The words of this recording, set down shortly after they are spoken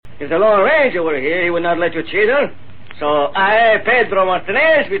If the Lone Ranger were here, he would not let you cheat her. So I, Pedro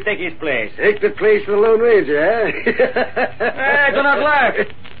Martinez, will take his place. Take the place of the Lone Ranger, eh? Do not laugh.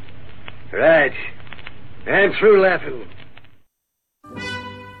 Right. I'm through laughing.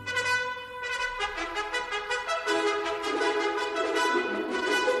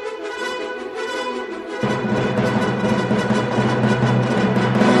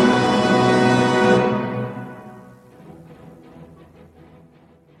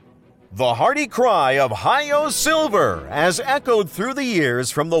 The hearty cry of Hi-Yo Silver has echoed through the years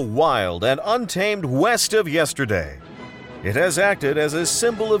from the wild and untamed west of yesterday. It has acted as a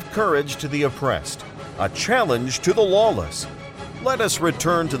symbol of courage to the oppressed, a challenge to the lawless. Let us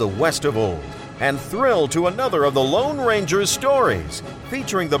return to the west of old and thrill to another of the Lone Ranger's stories,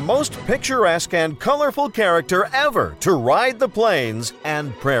 featuring the most picturesque and colorful character ever to ride the plains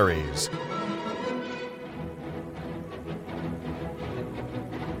and prairies.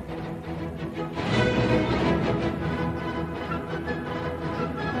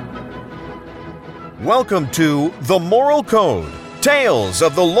 Welcome to The Moral Code, Tales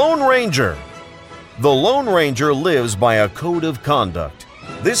of the Lone Ranger. The Lone Ranger lives by a code of conduct.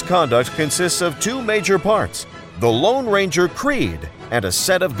 This conduct consists of two major parts, the Lone Ranger Creed and a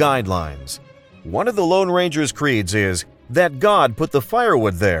set of guidelines. One of the Lone Ranger's creeds is that God put the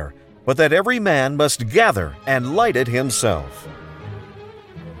firewood there, but that every man must gather and light it himself.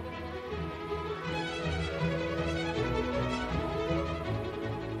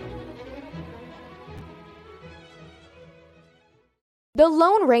 The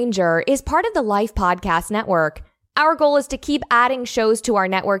Lone Ranger is part of the Life Podcast Network. Our goal is to keep adding shows to our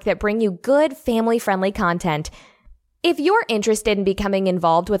network that bring you good, family-friendly content. If you're interested in becoming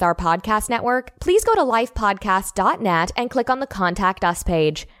involved with our podcast network, please go to lifepodcast.net and click on the Contact Us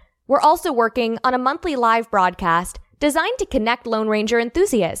page. We're also working on a monthly live broadcast designed to connect Lone Ranger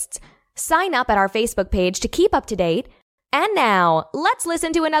enthusiasts. Sign up at our Facebook page to keep up to date. And now, let's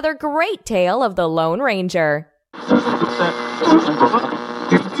listen to another great tale of the Lone Ranger.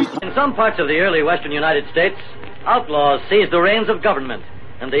 In some parts of the early western United States, outlaws seized the reins of government,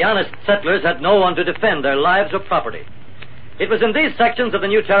 and the honest settlers had no one to defend their lives or property. It was in these sections of the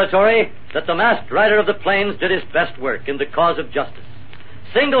new territory that the masked rider of the plains did his best work in the cause of justice.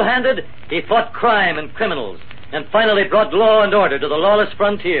 Single-handed, he fought crime and criminals, and finally brought law and order to the lawless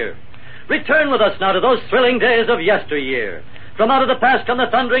frontier. Return with us now to those thrilling days of yesteryear. From out of the past come the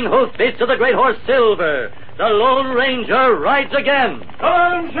thundering hoofbeats of the great horse Silver. The Lone Ranger rides again. Come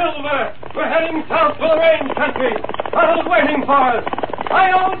on, Silver. We're heading south to the range country. Tuttle's waiting for us.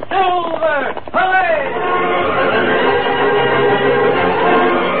 Hi-yo, Silver!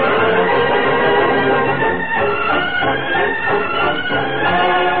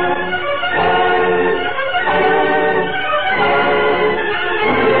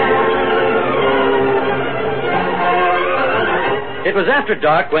 It was after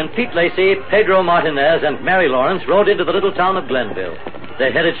dark when Pete Lacey, Pedro Martinez, and Mary Lawrence rode into the little town of Glenville.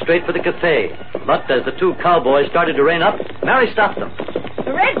 They headed straight for the cafe. But as the two cowboys started to rein up, Mary stopped them.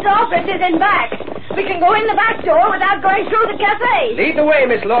 The Red's office is in back. We can go in the back door without going through the cafe. Lead the way,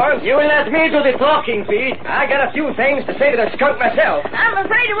 Miss Lawrence. You will let me do the talking, Pete. I got a few things to say to the skunk myself. I'm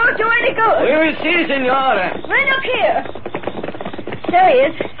afraid it won't do any good. We will see, senora. Well, look here. There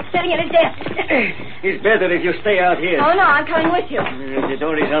he is, sitting at his desk. It's better if you stay out here. Oh, no, I'm coming with you. The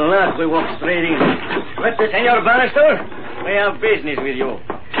door is unlocked. We walk straight in. What, Senor Bannister? We have business with you.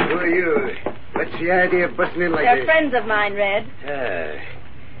 Who are you? What's the idea of busting in like They're this? friends of mine, Red.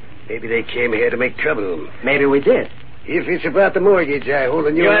 Maybe they came here to make trouble. Maybe we did. If it's about the mortgage, I hold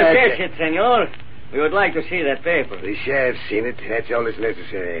a new You have ad- catch it, senor. We would like to see that paper. The sheriff's seen it. That's all that's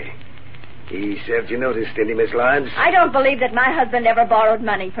necessary. He served you notice, didn't he, Miss Lawrence? I don't believe that my husband ever borrowed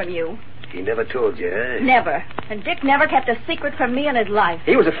money from you. He never told you, huh? Never. And Dick never kept a secret from me in his life.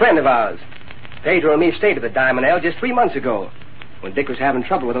 He was a friend of ours. Pedro and me stayed at the Diamond Ale just 3 months ago, when Dick was having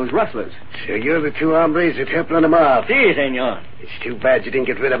trouble with those rustlers. So you're the two hombres that helped run him off. Si, senor. It's too bad you didn't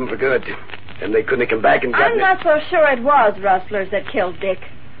get rid of them for good. Then they couldn't have come back and gotten I'm not so sure it was rustlers that killed Dick.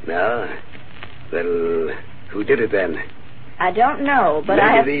 No? Well, who did it then? I don't know, but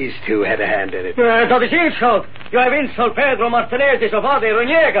Maybe these two had a hand in it. That is insult. You have insult Pedro Martinez de Sovade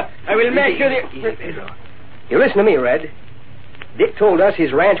Roniega. I will make you the... Easy, Pedro. You listen to me, Red. Dick told us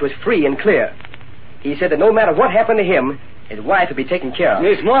his ranch was free and clear. He said that no matter what happened to him, his wife would be taken care of.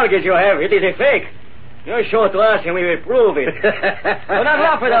 This mortgage you have, it is a fake. You show it to us and we will prove it. Do not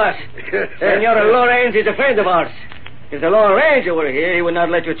laugh at us. Senor Lawrence is a friend of ours. If the Lone Ranger were here, he would not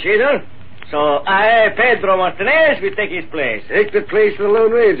let you cheat her. So I, Pedro Martinez, will take his place. Take the place of the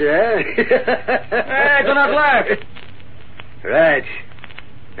Lone Ranger, huh? Do not laugh. Right.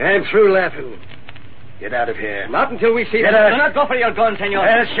 I'm through laughing. Get out of here. Not until we see... Do not go for your gun, senor.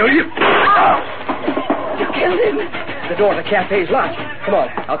 I'll show you. You killed him. The door of the cafe's locked. Come on,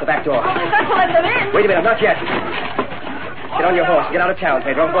 out the back door. Oh, we've got to let them in. Wait a minute, not yet. Get on your horse. Get out of town,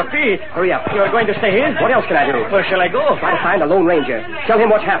 Pedro. But Pete, Hurry up. you're going to stay here? What else can I do? Where shall I go? Try to find the Lone Ranger. Tell him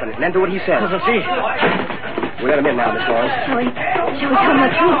what's happened, and then do what he says. We'll see. We'll let him in now, Miss Lawrence. Shall we tell him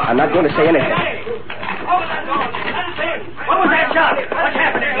the truth? I'm not going to say anything. What was that shot? What's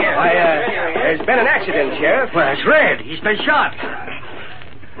happening here? Why, there's been an accident, Sheriff. Well, it's Red. He's been shot.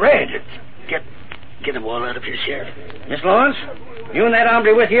 Red. Get them all out of here, Sheriff. Miss Lawrence, you and that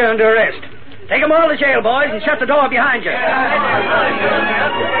hombre with you are under arrest. Take them all to jail, boys, and shut the door behind you.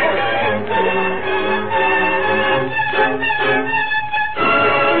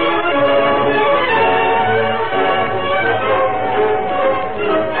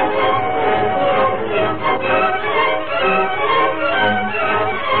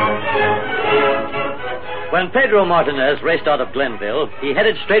 When Pedro Martinez raced out of Glenville, he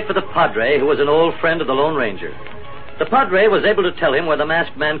headed straight for the Padre, who was an old friend of the Lone Ranger. The Padre was able to tell him where the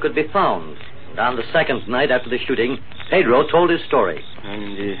masked man could be found. And on the second night after the shooting, Pedro told his story.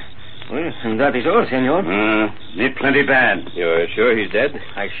 And that is all, senor. Need plenty bad. You're sure he's dead?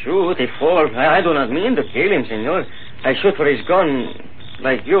 I shoot. He falls. I do not mean to kill him, senor. I shoot for his gun,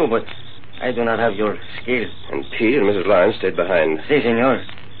 like you, but I do not have your skill. And Pete and Mrs. Lawrence stayed behind. Si, senor.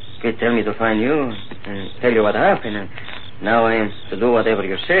 Pete tell me to find you and tell you what happened, and now I am to do whatever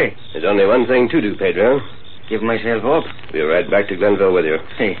you say. There's only one thing to do, Pedro. Give myself up. We'll ride back to Glenville with you.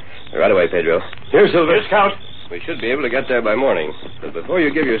 Si. Right away, Pedro. Here, Silver. Here, Scout. We should be able to get there by morning. But before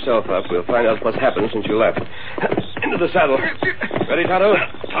you give yourself up, we'll find out what's happened since you left. Into the saddle. Ready, Tonto?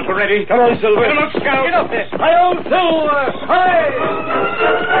 Tonto ready. Come on, Silver. Get him up, Scout. Get up there. Hi-yo, Silver!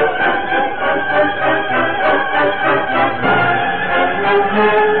 Hi!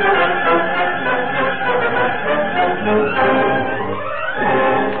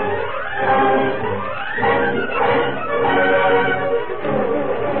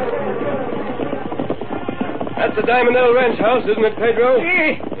 That's the Diamond L Ranch house, isn't it, Pedro?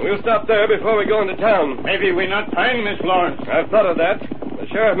 We'll stop there before we go into town. Maybe we not find Miss Lawrence. I've thought of that. The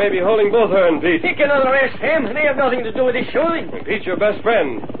sheriff may be holding both her and Pete. He cannot arrest him. They have nothing to do with his shooting. Pete's your best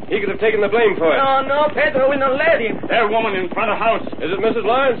friend. He could have taken the blame for it. No, Pedro will not let him. That woman in front of the house. Is it Mrs.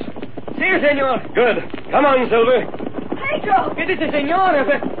 Lawrence? Si, senor. Good. Come on, Silver. Pedro! It is the senor.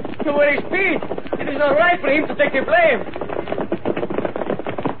 But where is Pete? It is not right for him to take the blame.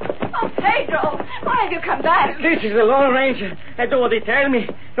 Oh, Pedro! Why have you come back? This is the Lone Ranger. I do what he tell me.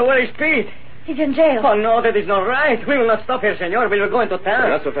 So where is Pete? He's in jail. Oh, no, that is not right. We will not stop here, senor. We will go into town.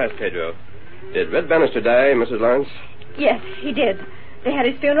 Not so fast, Pedro. Did Red Bannister die, Mrs. Lawrence? Yes, he did. They had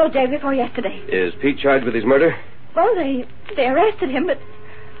his funeral day before yesterday. Is Pete charged with his murder? Well, they arrested him, but...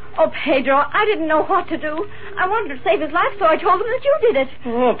 Oh, Pedro, I didn't know what to do. I wanted to save his life, so I told them that you did it.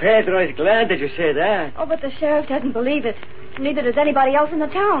 Oh, Pedro is glad that you say that. Oh, but the sheriff doesn't believe it. Neither does anybody else in the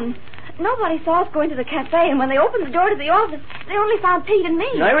town. Nobody saw us go into the cafe, and when they opened the door to the office, they only found Pete and me.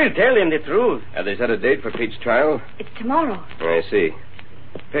 I will tell him the truth. Have they set a date for Pete's trial? It's tomorrow. I see.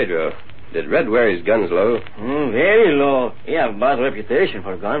 Pedro, did Red wear his guns low? Very low. He have bad reputation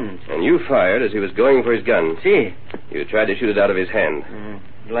for guns. And you fired as he was going for his gun? Si. You tried to shoot it out of his hand?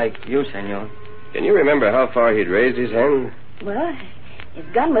 Like you, senor. Can you remember how far he'd raised his hand? Well, his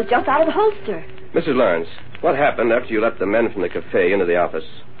gun was just out of the holster. Mrs. Lawrence, what happened after you let the men from the cafe into the office?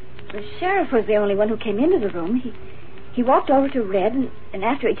 The sheriff was the only one who came into the room. He walked over to Red, and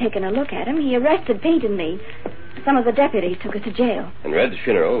after he'd taken a look at him, he arrested Pete and me. Some of the deputies took us to jail. And Red's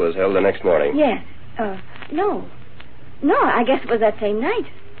funeral was held the next morning? Yes. No. No, I guess it was that same night.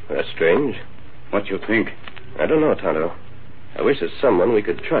 That's strange. What you think? I don't know, Tonto. I wish that someone we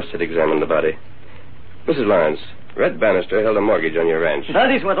could trust had examined the body. Mrs. Lawrence, Red Bannister held a mortgage on your ranch.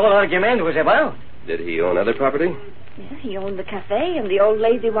 That is what all argument was about. Did he own other property? Yeah, he owned the cafe and the old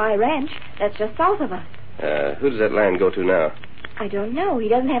Lazy Y Ranch. That's just south of us. Who does that land go to now? I don't know. He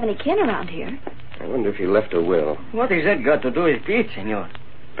doesn't have any kin around here. I wonder if he left a will. What has that got to do with Pete, senor?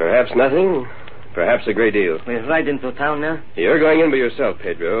 Perhaps nothing. Perhaps a great deal. We're right into town now. You're going in by yourself,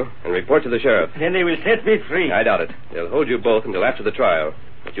 Pedro, and report to the sheriff. Then they will set me free. I doubt it. They'll hold you both until after the trial.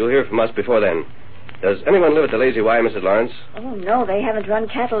 But you'll hear from us before then. Does anyone live at the Lazy Y, Mrs. Lawrence? Oh, no, they haven't run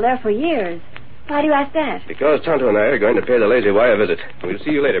cattle there for years. Why do you ask that? Because Tonto and I are going to pay the Lazy Y a visit. We'll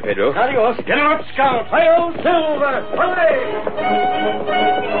see you later, Pedro. Adios. Get him up, Scout. Hi-yo, Silver! Hooray!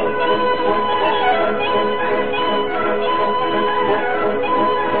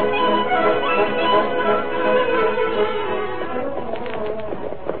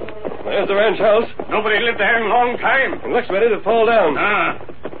 There's the ranch house. Nobody lived there in a long time. It looks ready to fall down.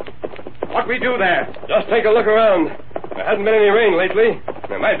 we do there? Just take a look around. There hasn't been any rain lately.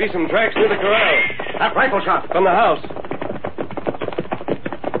 There might be some tracks near the corral. That rifle shot. From the house.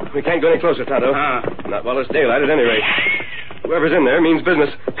 We can't go any closer, Tonto. Not while it's daylight, at any rate. Whoever's in there means business.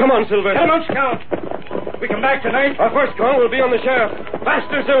 Come on, Silver. Come on, Scout. We come back tonight. Our first call will be on the sheriff.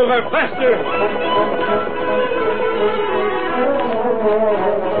 Faster, Silver, faster.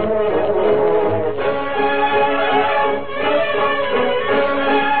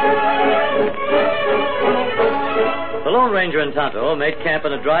 The Lone Ranger and Tonto made camp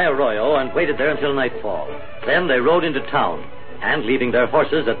in a dry arroyo and waited there until nightfall. Then they rode into town and, leaving their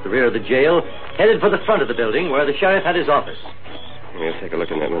horses at the rear of the jail, headed for the front of the building where the sheriff had his office. We'll take a look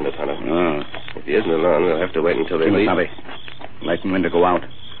in that window, Tonto. If he isn't alone, we'll have to wait until they leave. Light and window go out.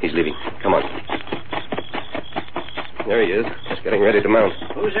 He's leaving. Come on. There he is, just getting ready to mount.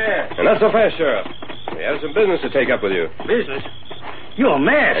 Who's there? And not so fast, Sheriff. We have some business to take up with you. Business? You're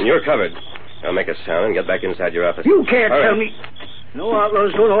mad. And you're covered. Now make a sound and get back inside your office. You can't Hurry. tell me. No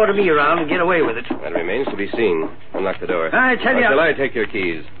outlaws don't order me around and get away with it. That remains to be seen. Unlock the door. I tell you... Or shall I take your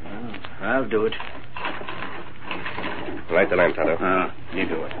keys? I'll do it. Light the lamp, Tonto. You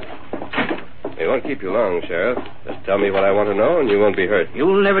do it. We won't keep you long, Sheriff. Just tell me what I want to know and you won't be hurt.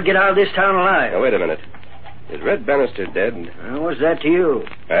 You'll never get out of this town alive. Now, wait a minute. Is Red Bannister dead? What's that to you?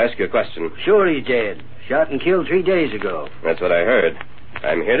 I ask you a question. Sure he's dead. Shot and killed 3 days ago. That's what I heard.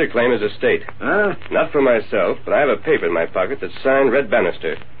 I'm here to claim his estate. Huh? Not for myself, but I have a paper in my pocket that's signed Red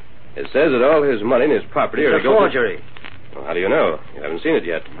Bannister. It says that all his money and his property are It's to a go... forgery. Well, how do you know? You haven't seen it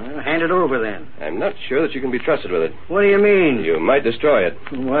yet. Well, hand it over then. I'm not sure that you can be trusted with it. What do you mean? You might destroy it.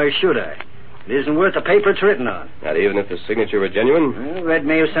 Why should I? It isn't worth the paper it's written on. Not even if the signature were genuine? Well, Red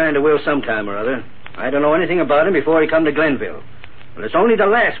may have signed a will sometime or other. I don't know anything about him before he come to Glenville. But it's only the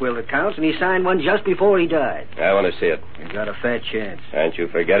last will that counts, and he signed one just before he died. I want to see it. You've got a fat chance. Aren't you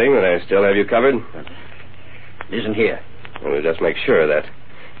forgetting that I still have you covered? It isn't here. Well, we'll just make sure of that.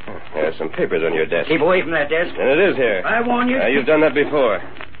 There's some papers on your desk. Keep away from that desk. And it is here. I warn you. You've done that before.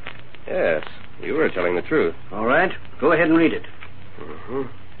 Yes, you were telling the truth. All right. Go ahead and read it. Mm-hmm.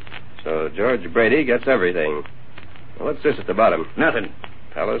 So George Brady gets everything. Well, what's this at the bottom? Nothing.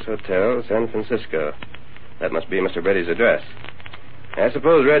 Palace Hotel, San Francisco. That must be Mr. Brady's address. I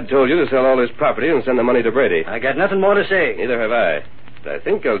suppose Red told you to sell all his property and send the money to Brady. I got nothing more to say. Neither have I. But I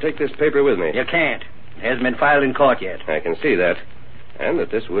think I'll take this paper with me. You can't. It hasn't been filed in court yet. I can see that. And if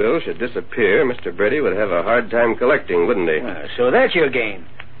this will should disappear, Mr. Brady would have a hard time collecting, wouldn't he? So that's your game.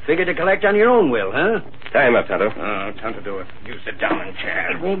 Figure to collect on your own will, huh? Tie him up, Tonto. Time to do it. You sit down and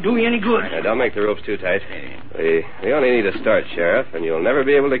chat. It won't do you any good. Now, don't make the ropes too tight. We only need a start, Sheriff, and you'll never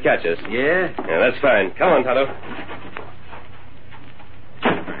be able to catch us. Yeah? Yeah, that's fine. Come on, Tonto.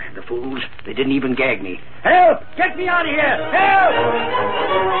 The fools. They didn't even gag me. Help! Get me out of here! Help!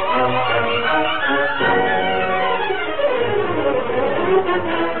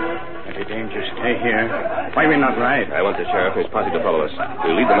 Very dangerous. Stay here. Why we not ride? I want the sheriff and his posse to follow us.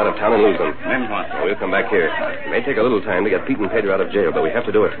 We'll lead them out of town and lose them. Then what? We'll come back here. It may take a little time to get Pete and Pedro out of jail, but we have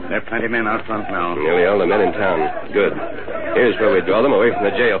to do it. There are plenty of men out front now. Nearly all the men in town. Good. Here's where we draw them away from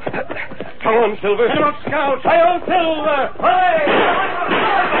the jail. Come on, Silver. Come on, Scout. Hi-yo, Silver.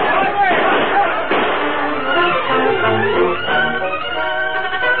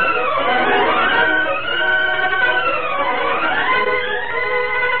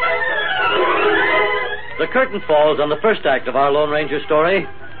 The curtain falls on the first act of our Lone Ranger story.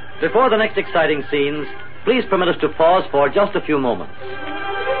 Before the next exciting scenes, please permit us to pause for just a few moments.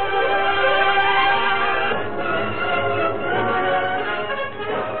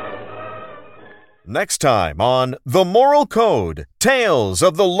 Next time on The Moral Code, Tales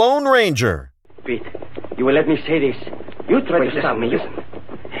of the Lone Ranger. Pete, you will let me say this. You tried to stop me. Listen.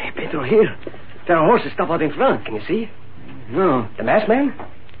 Hey, Pedro, here. There are horses stop out in front. Can you see? No. The masked man?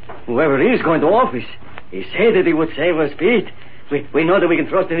 Whoever he is going to office. He said that he would save us, Pete. We know that we can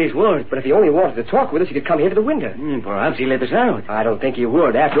trust in his word. But if he only wanted to talk with us, he could come here to the window. Perhaps he'll let us out. I don't think he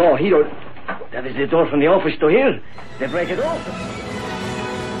would. After all, he don't... That is the door from the office to here. They break it open.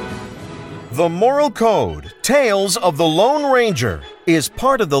 The Moral Code, Tales of the Lone Ranger, is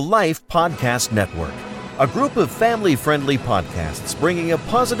part of the Life Podcast Network, a group of family-friendly podcasts bringing a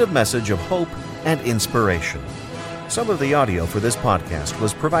positive message of hope and inspiration. Some of the audio for this podcast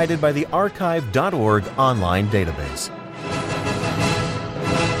was provided by the archive.org online database.